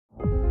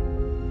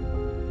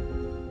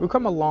We've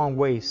come a long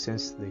way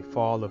since the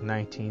fall of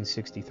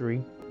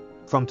 1963.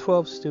 From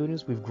 12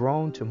 students, we've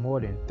grown to more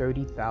than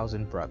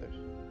 30,000 brothers.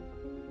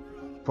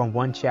 From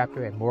one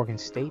chapter at Morgan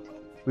State,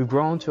 we've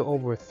grown to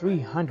over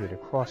 300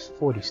 across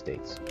 40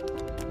 states.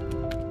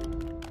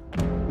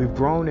 We've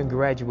grown and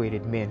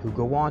graduated men who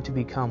go on to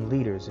become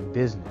leaders in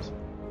business,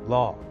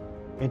 law,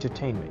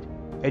 entertainment,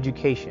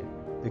 education,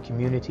 the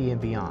community,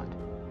 and beyond.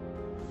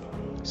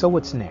 So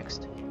what's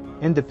next?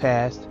 In the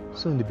past,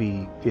 soon to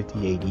be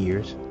 58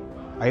 years,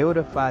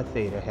 Iota Phi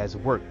Theta has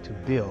worked to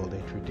build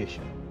a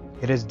tradition.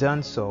 It has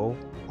done so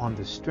on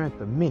the strength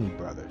of many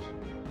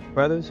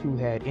brothers who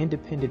had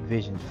independent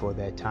visions for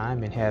that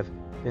time and have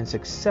been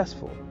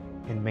successful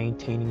in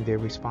maintaining their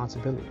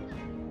responsibilities.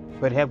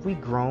 But have we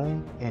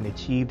grown and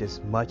achieved as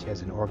much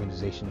as an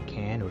organization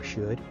can or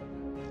should?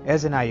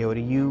 As an Iota,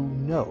 you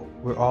know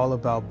we're all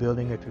about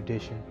building a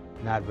tradition,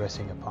 not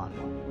resting upon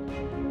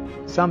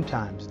one.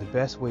 Sometimes the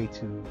best way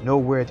to know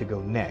where to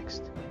go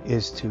next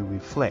is to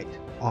reflect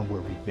on where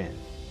we've been.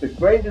 The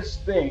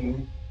greatest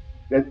thing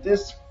that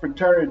this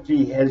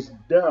fraternity has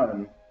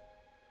done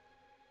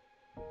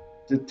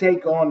to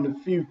take on the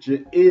future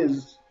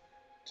is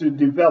to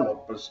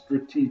develop a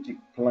strategic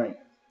plan.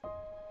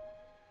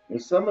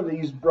 And some of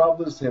these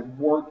brothers have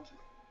worked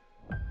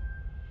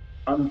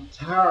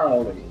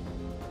entirely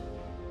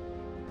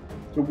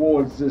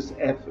towards this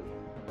effort.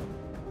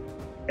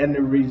 And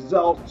the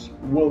results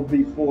will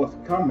be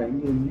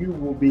forthcoming and you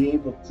will be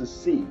able to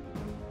see.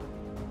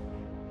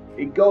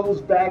 It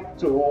goes back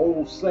to an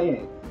old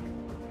saying.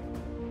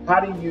 How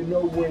do you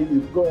know where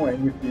you're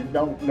going if you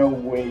don't know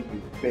where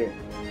you've been?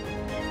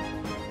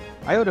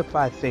 Iota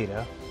Phi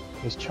Theta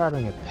is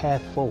charting a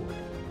path forward.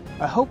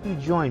 I hope you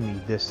join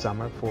me this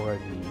summer for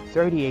the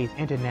 38th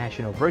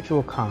International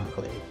Virtual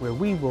Conclave, where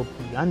we will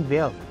be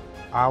unveiling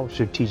our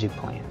strategic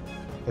plan.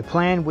 A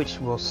plan which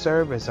will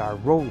serve as our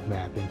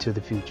roadmap into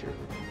the future.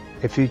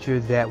 A future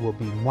that will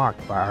be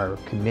marked by our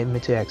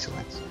commitment to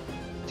excellence.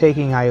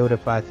 Taking Iota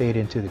Phi Theta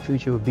into the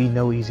future will be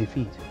no easy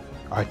feat.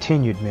 Our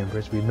tenured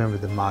members remember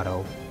the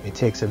motto, it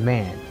takes a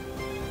man.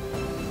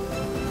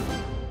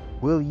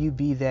 Will you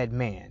be that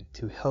man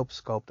to help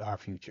sculpt our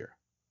future?